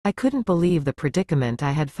I couldn't believe the predicament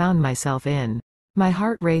I had found myself in. My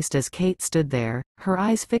heart raced as Kate stood there, her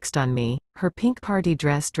eyes fixed on me, her pink party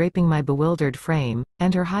dress draping my bewildered frame,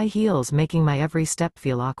 and her high heels making my every step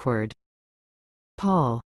feel awkward.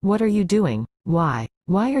 "Paul, what are you doing? Why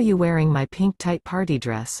are you wearing my pink tight party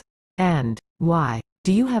dress? And why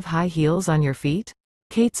do you have high heels on your feet?"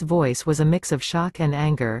 Kate's voice was a mix of shock and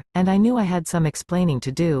anger, and I knew I had some explaining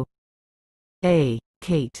to do.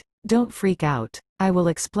 Kate, don't freak out. I will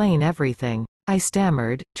explain everything," I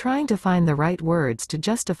stammered, trying to find the right words to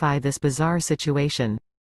justify this bizarre situation.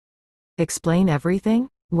 "Explain everything?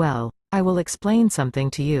 Well, I will explain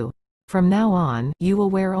something to you. From now on, you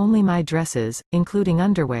will wear only my dresses, including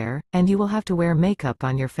underwear, and you will have to wear makeup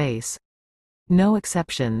on your face. No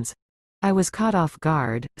exceptions." I was caught off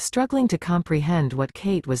guard, struggling to comprehend what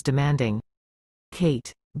Kate was demanding.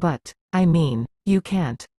 "Kate, but, I mean, you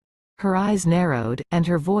can't." Her eyes narrowed, and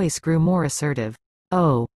her voice grew more assertive.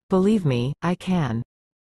 "Oh, believe me, I can."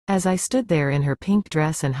 As I stood there in her pink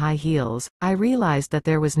dress and high heels, I realized that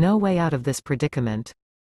there was no way out of this predicament.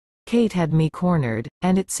 Kate had me cornered,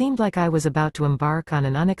 and it seemed like I was about to embark on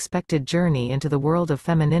an unexpected journey into the world of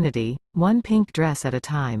femininity, one pink dress at a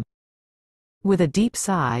time. With a deep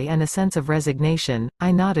sigh and a sense of resignation,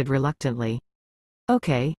 I nodded reluctantly.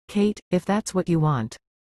 "Okay, Kate, if that's what you want."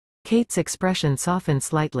 Kate's expression softened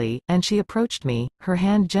slightly, and she approached me, her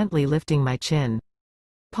hand gently lifting my chin.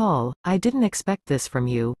 "Paul, I didn't expect this from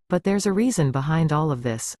you, but there's a reason behind all of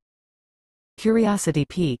this." Curiosity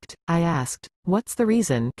piqued, I asked, "What's the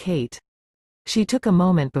reason, Kate?" She took a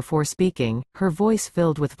moment before speaking, her voice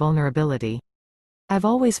filled with vulnerability. "I've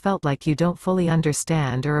always felt like you don't fully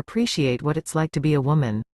understand or appreciate what it's like to be a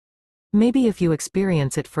woman. Maybe if you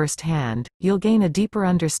experience it firsthand, you'll gain a deeper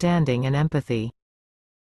understanding and empathy."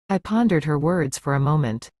 I pondered her words for a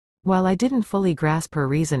moment. While I didn't fully grasp her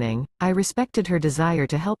reasoning, I respected her desire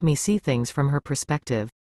to help me see things from her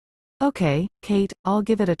perspective. "Okay, Kate, I'll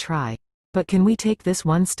give it a try. But can we take this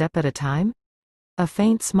one step at a time?" A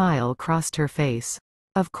faint smile crossed her face.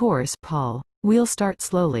 "Of course, Paul. We'll start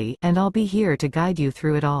slowly, and I'll be here to guide you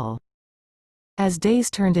through it all." As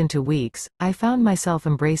days turned into weeks, I found myself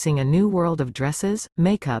embracing a new world of dresses,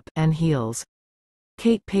 makeup, and heels.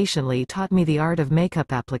 Kate patiently taught me the art of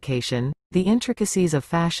makeup application, the intricacies of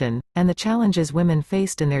fashion, and the challenges women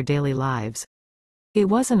faced in their daily lives. It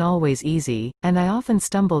wasn't always easy, and I often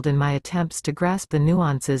stumbled in my attempts to grasp the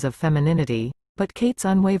nuances of femininity, but Kate's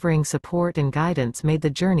unwavering support and guidance made the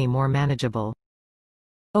journey more manageable.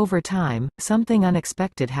 Over time, something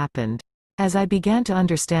unexpected happened. As I began to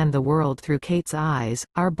understand the world through Kate's eyes,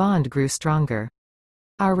 our bond grew stronger.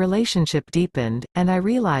 Our relationship deepened, and I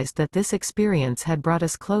realized that this experience had brought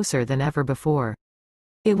us closer than ever before.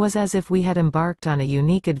 It was as if we had embarked on a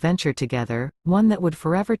unique adventure together, one that would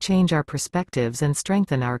forever change our perspectives and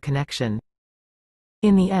strengthen our connection.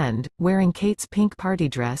 In the end, wearing Kate's pink party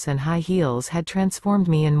dress and high heels had transformed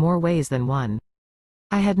me in more ways than one.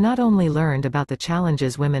 I had not only learned about the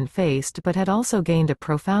challenges women faced but had also gained a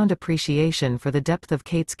profound appreciation for the depth of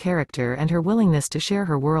Kate's character and her willingness to share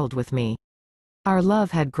her world with me. Our love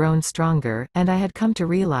had grown stronger, and I had come to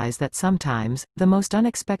realize that sometimes, the most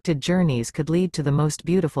unexpected journeys could lead to the most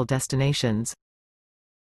beautiful destinations.